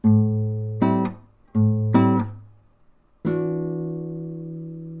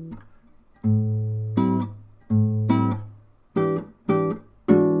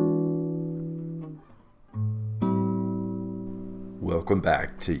Welcome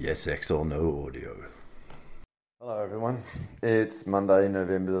back to Yes X or No Audio. Hello everyone, it's Monday,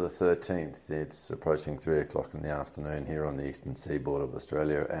 November the 13th. It's approaching 3 o'clock in the afternoon here on the eastern seaboard of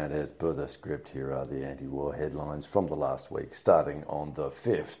Australia, and as per the script, here are the anti-war headlines from the last week, starting on the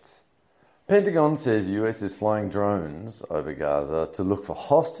 5th. Pentagon says US is flying drones over Gaza to look for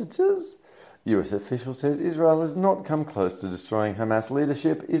hostages. US official says Israel has not come close to destroying Hamas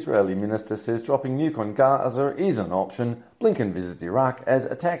leadership. Israeli minister says dropping nuke on Gaza is an option. Blinken visits Iraq as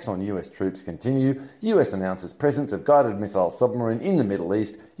attacks on US troops continue. US announces presence of guided missile submarine in the Middle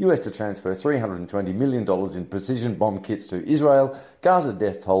East. US to transfer $320 million in precision bomb kits to Israel. Gaza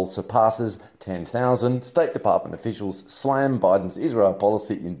death toll surpasses 10,000. State Department officials slam Biden's Israel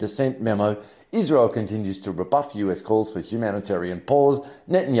policy in dissent memo. Israel continues to rebuff US calls for humanitarian pause.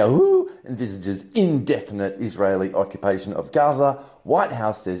 Netanyahu envisages indefinite Israeli occupation of Gaza. White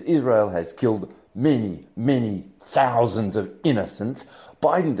House says Israel has killed many thousands of innocents.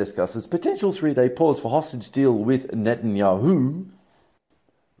 Biden discusses potential 3-day pause for hostage deal with Netanyahu.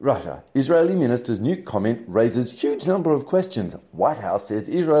 Russia. Israeli minister's nuke comment raises huge number of questions. White House says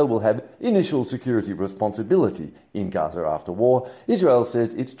Israel will have initial security responsibility in Gaza after war. Israel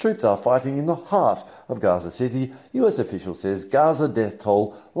says its troops are fighting in the heart of Gaza City. US official says Gaza death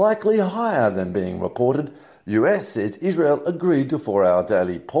toll likely higher than being reported. US says Israel agreed to 4-hour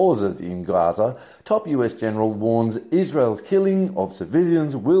daily pauses in Gaza. Top US general warns Israel's killing of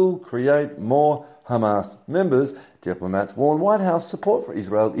civilians will create more Hamas members. Diplomats warn White House support for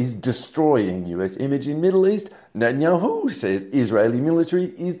Israel is destroying US image in Middle East. Netanyahu says Israeli military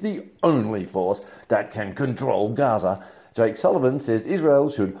is the only force that can control Gaza. Jake Sullivan says Israel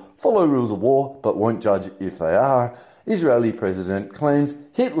should follow rules of war but won't judge if they are. Israeli president claims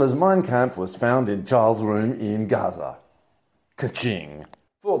Hitler's Mein Kampf was found in child's room in Gaza. Ka-ching.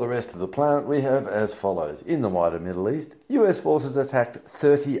 For the rest of the planet, we have as follows. In the wider Middle East, US forces attacked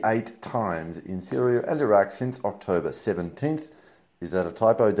 38 times in Syria and Iraq since October 17th. Is that a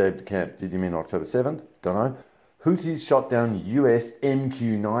typo, Dave DeCamp? Did you mean October 7th? Don't know. Houthis shot down US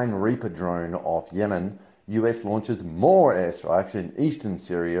MQ-9 Reaper drone off Yemen. US launches more airstrikes in eastern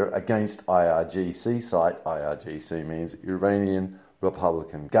Syria against IRGC site. IRGC means Iranian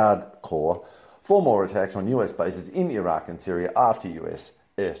Republican Guard Corps. 4 more attacks on US bases in Iraq and Syria after US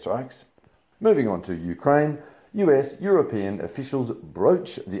airstrikes. Moving on to Ukraine, US European officials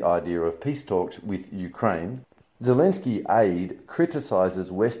broach the idea of peace talks with Ukraine. Zelensky aide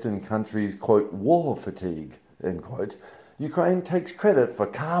criticises Western countries, quote, war fatigue, end quote. Ukraine takes credit for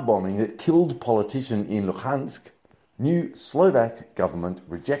car bombing that killed politician in Luhansk. New Slovak government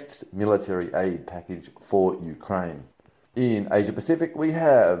rejects military aid package for Ukraine. In Asia Pacific, we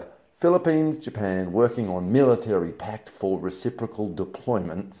have Philippines, Japan working on military pact for reciprocal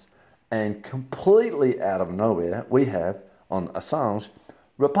deployments, and completely out of nowhere, we have, on Assange,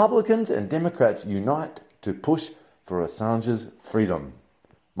 Republicans and Democrats unite to push for Assange's freedom.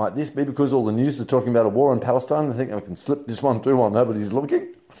 Might this be because all the news is talking about a war in Palestine? I think I can slip this one through while nobody's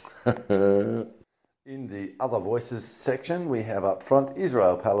looking. In the Other Voices section, we have up front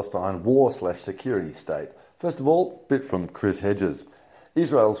Israel-Palestine war/security state. First of all, bit from Chris Hedges.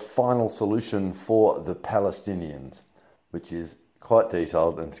 Israel's final solution for the Palestinians, which is quite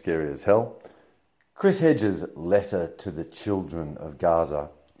detailed and scary as hell. Chris Hedges' letter to the children of Gaza.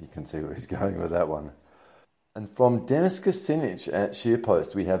 You can see where he's going with that one. And from Dennis Kucinich at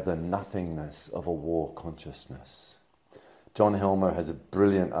SheerPost, we have the nothingness of a war consciousness. John Helmer has a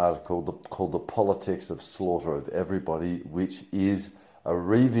brilliant article called The Politics of Slaughter of Everybody, which is a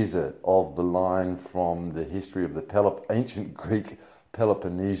revisit of the line from the history of the ancient Greek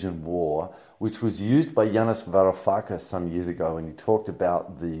Peloponnesian War, which was used by Yanis Varoufakis some years ago when he talked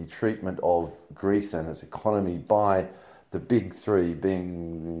about the treatment of Greece and its economy by the big three,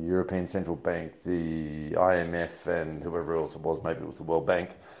 being the European Central Bank, the IMF, and whoever else it was, maybe it was the World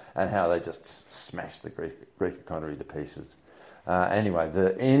Bank, and how they just smashed the Greek economy to pieces. Anyway,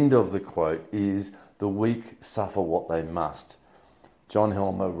 the end of the quote is, "The weak suffer what they must." John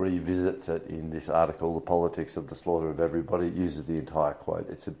Helmer revisits it in this article, The Politics of the Slaughter of Everybody. It uses the entire quote.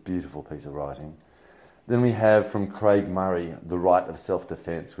 It's a beautiful piece of writing. Then we have from Craig Murray, The Right of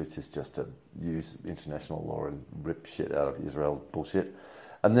Self-Defense, which is just to use international law and rip shit out of Israel's bullshit.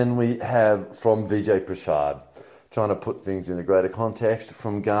 And then we have from Vijay Prashad, trying to put things in a greater context,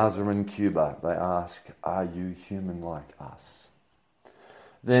 from Gaza and Cuba. They ask, are you human like us?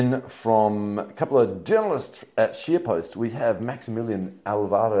 Then from a couple of journalists at SheerPost, we have Maximilian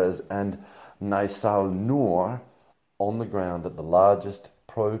Alvarez and Naisal Noor on the ground at the largest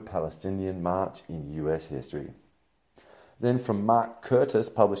pro-Palestinian march in US history. Then from Mark Curtis,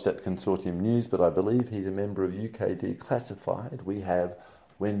 published at Consortium News, but I believe he's a member of UK Declassified, we have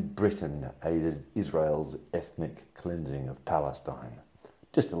When Britain Aided Israel's Ethnic Cleansing of Palestine.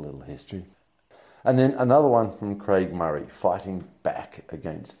 Just a little history. And then another one from Craig Murray, Fighting Back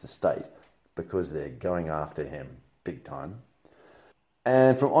Against the State, because they're going after him big time.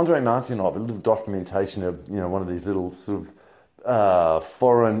 And from Andrei Martynov, a little documentation of, one of these little sort of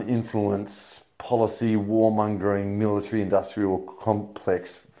foreign influence policy, warmongering, military-industrial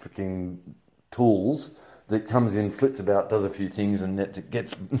complex freaking tools that comes in, flits about, does a few things, and it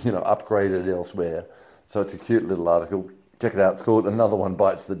gets, upgraded elsewhere. So it's a cute little article. Check it out. It's called Another One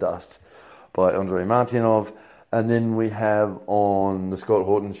Bites the Dust by Andrei Martynov. And then we have on the Scott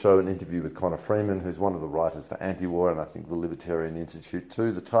Horton Show an interview with Connor Freeman, who's one of the writers for Anti-War and I think the Libertarian Institute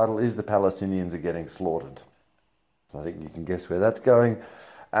too. The title is The Palestinians Are Getting Slaughtered. So I think you can guess where that's going.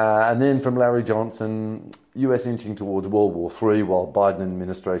 And then from Larry Johnson, US inching towards World War III while Biden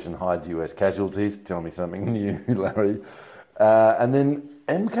administration hides US casualties. Tell me something new, Larry. And then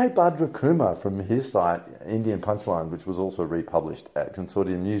MK Bhadra Kumar from his site, Indian Punchline, which was also republished at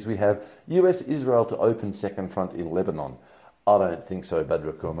Consortium News. We have US-Israel to open second front in Lebanon. I don't think so,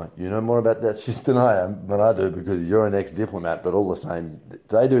 Bhadra Kumar. You know more about that shit than I do because you're an ex-diplomat, but all the same, if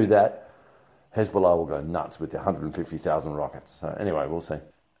they do that, Hezbollah will go nuts with their 150,000 rockets. So anyway, we'll see.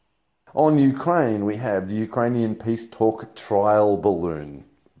 On Ukraine, we have the Ukrainian Peace Talk Trial Balloon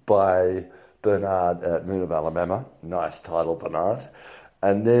by Bernard at Moon of Alabama. Nice title, Bernard.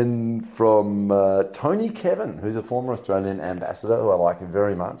 And then from Tony Kevin, who's a former Australian ambassador, who I like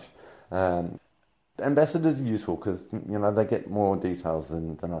very much. Ambassadors are useful because, they get more details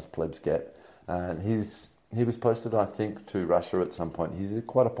than us plebs get. And he was posted, I think, to Russia at some point. He's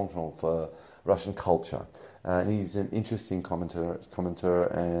quite a penchant for Russian culture. And he's an interesting commentator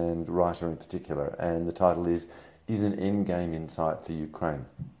and writer in particular. And the title is an Endgame Insight for Ukraine.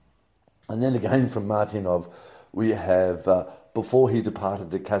 And then again from Martynov, we have before he departed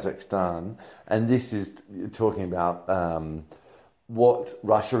to Kazakhstan, and this is talking about what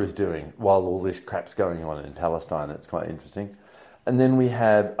Russia is doing while all this crap's going on in Palestine. It's quite interesting. And then we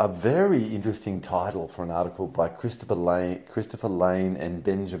have a very interesting title for an article by Christopher Lane and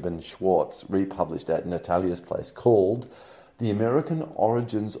Benjamin Schwartz, republished at Natalia's Place, called The American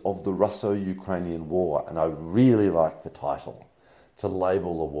Origins of the Russo-Ukrainian War. And I really like the title, to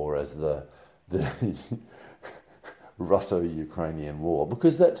label the war as the Russo-Ukrainian War,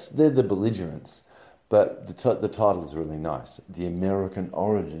 because they're the belligerents. But the title is really nice, The American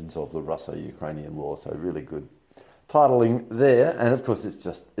Origins of the Russo-Ukrainian War. So really good titling there, and of course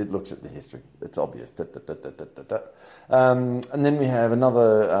it looks at the history. It's obvious. And then we have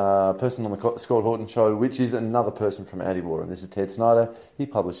another person on the Scott Horton Show, which is another person from Anti-War, and this is Ted Snyder. He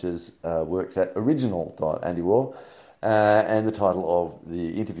publishes works at original.antiwar, and the title of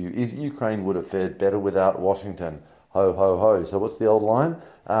the interview is Ukraine Would Have Fared Better Without Washington. Ho, ho, ho. So what's the old line?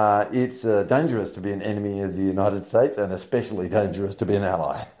 It's dangerous to be an enemy of the United States and especially dangerous to be an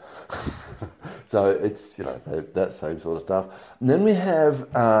ally. So it's, that same sort of stuff. And then we have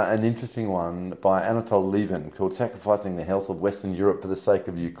an interesting one by Anatol Levin called Sacrificing the Health of Western Europe for the Sake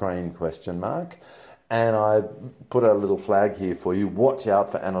of Ukraine, ? And I put a little flag here for you. Watch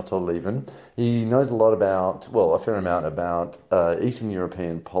out for Anatol Levin. He knows a fair amount about Eastern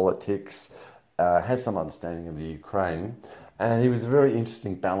European politics, has some understanding of the Ukraine, and he was a very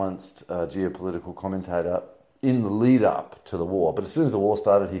interesting, balanced geopolitical commentator in the lead up to the war. But as soon as the war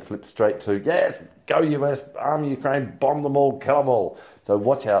started, he flipped straight to, yes, go US, arm Ukraine, bomb them all, kill them all. So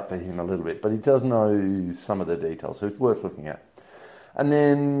watch out for him a little bit. But he does know some of the details, so it's worth looking at. And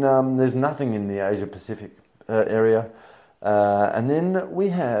then there's nothing in the Asia-Pacific area. And then we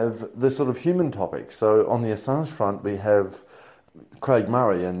have the sort of human topics. So on the Assange front, we have Craig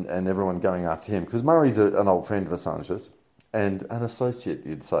Murray and everyone going after him, because Murray's an old friend of Assange's and an associate,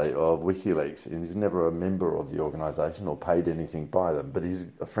 you'd say, of WikiLeaks. And he's never a member of the organisation or paid anything by them, but he's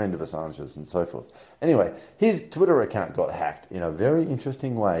a friend of Assange's and so forth. Anyway, his Twitter account got hacked in a very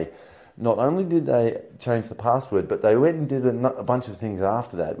interesting way. Not only did they change the password, but they went and did a bunch of things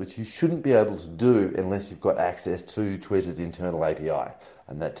after that, which you shouldn't be able to do unless you've got access to Twitter's internal API.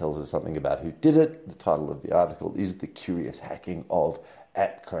 And that tells us something about who did it. The title of the article is The Curious Hacking of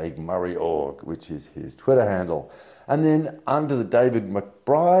 @CraigMurray.org, which is his Twitter handle. And then under the David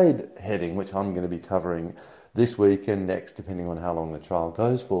McBride heading, which I'm going to be covering this week and next, depending on how long the trial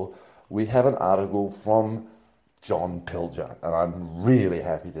goes for, we have an article from John Pilger, and I'm really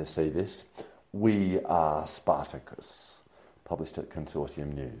happy to see this. We Are Spartacus, published at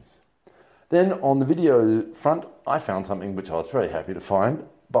Consortium News. Then on the video front, I found something which I was very happy to find.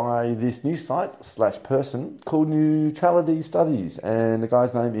 by this new site/person called Neutrality Studies, and the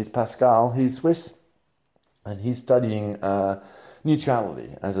guy's name is Pascal. He's Swiss, and he's studying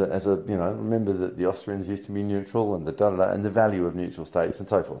neutrality as a remember that the Austrians used to be neutral, and and the value of neutral states and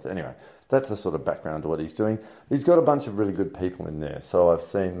so forth. Anyway, that's the sort of background to what he's doing. He's got a bunch of really good people in there. So I've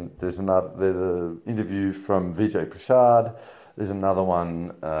seen there's an interview from Vijay Prashad. There's another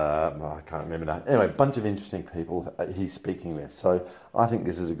one, I can't remember now. Anyway, a bunch of interesting people he's speaking with. So I think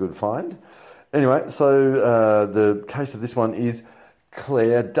this is a good find. Anyway, so the case of this one is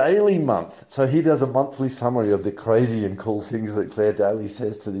Claire Daly month. So he does a monthly summary of the crazy and cool things that Claire Daly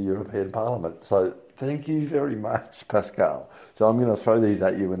says to the European Parliament. So thank you very much, Pascal. So I'm going to throw these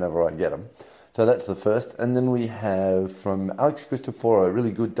at you whenever I get them. So that's the first. And then we have from Alex Christoforo, a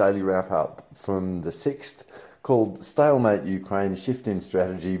really good daily wrap-up from the 6th, called Stalemate Ukraine, Shift in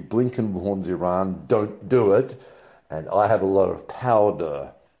Strategy, Blinken warns Iran, don't do it. And I have a lot of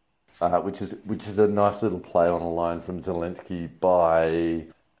powder, which is a nice little play on a line from Zelensky by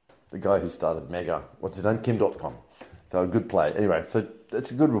the guy who started Mega. What's his name? Kim.com. So a good play. Anyway, so it's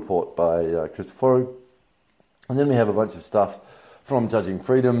a good report by Christoforo. And then we have a bunch of stuff from Judging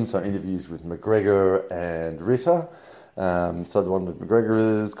Freedom, so interviews with McGregor and Ritter. So the one with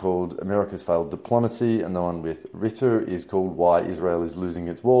McGregor is called America's Failed Diplomacy, and the one with Ritter is called Why Israel is Losing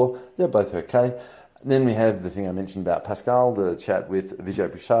Its War. They're both okay. And then we have the thing I mentioned about Pascal, the chat with Vijay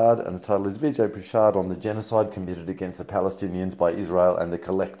Prashad, and the title is Vijay Prashad on the genocide committed against the Palestinians by Israel and the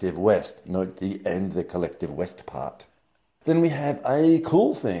collective West. Note the and the collective West part. Then we have a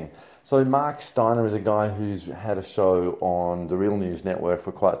cool thing. So Mark Steiner is a guy who's had a show on the Real News Network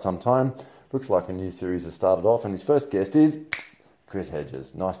for quite some time. Looks like a new series has started off, and his first guest is Chris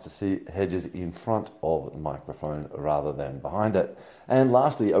Hedges. Nice to see Hedges in front of the microphone rather than behind it. And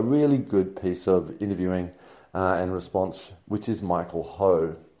lastly, a really good piece of interviewing and response, which is Matthew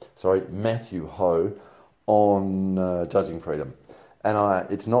Ho on Judging Freedom.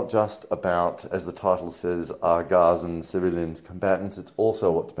 And it's not just about, as the title says, our Gazan civilians combatants, it's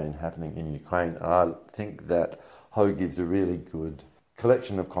also what's been happening in Ukraine. And I think that Ho gives a really good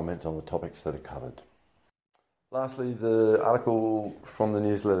collection of comments on the topics that are covered. Lastly, the article from the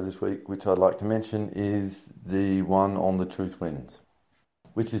newsletter this week, which I'd like to mention, is the one on the truth wins,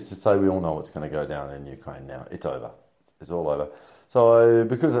 which is to say we all know what's going to go down in Ukraine now. It's over. It's all over. So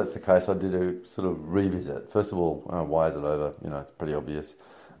because that's the case, I did a sort of revisit. First of all, why is it over? It's pretty obvious.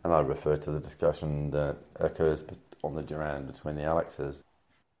 And I refer to the discussion that occurs on the Durand between the Alexes.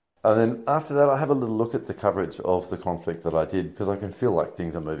 And then after that, I have a little look at the coverage of the conflict that I did, because I can feel like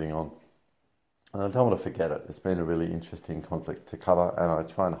things are moving on. And I don't want to forget it. It's been a really interesting conflict to cover, and I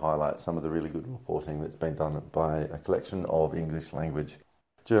try and highlight some of the really good reporting that's been done by a collection of English language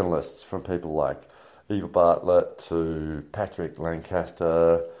journalists, from people like Eva Bartlett to Patrick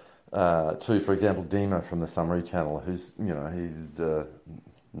Lancaster to, for example, Dima from the Summary Channel, who's,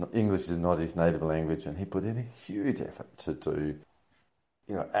 English is not his native language, and he put in a huge effort to do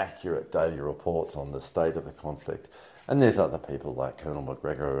accurate daily reports on the state of the conflict. And there's other people like Colonel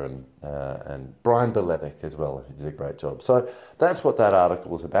McGregor and Brian Belevic as well, who did a great job. So that's what that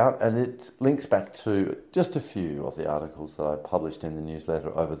article is about, and it links back to just a few of the articles that I published in the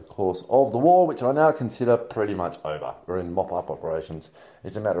newsletter over the course of the war, which I now consider pretty much over. We're in mop-up operations.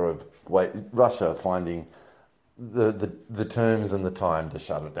 It's a matter of Russia finding the terms and the time to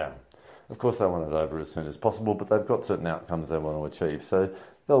shut it down. Of course, they want it over as soon as possible, but they've got certain outcomes they want to achieve. So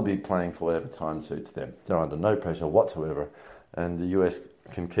they'll be playing for whatever time suits them. They're under no pressure whatsoever, and the US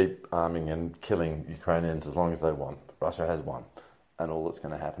can keep arming and killing Ukrainians as long as they want. Russia has won, and all that's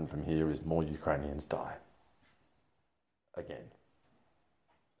going to happen from here is more Ukrainians die. Again.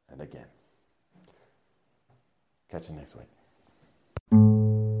 And again. Catch you next week.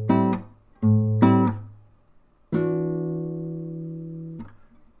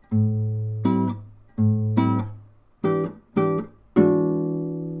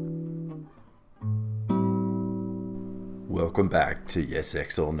 Welcome back to Yes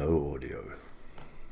X or No Audio.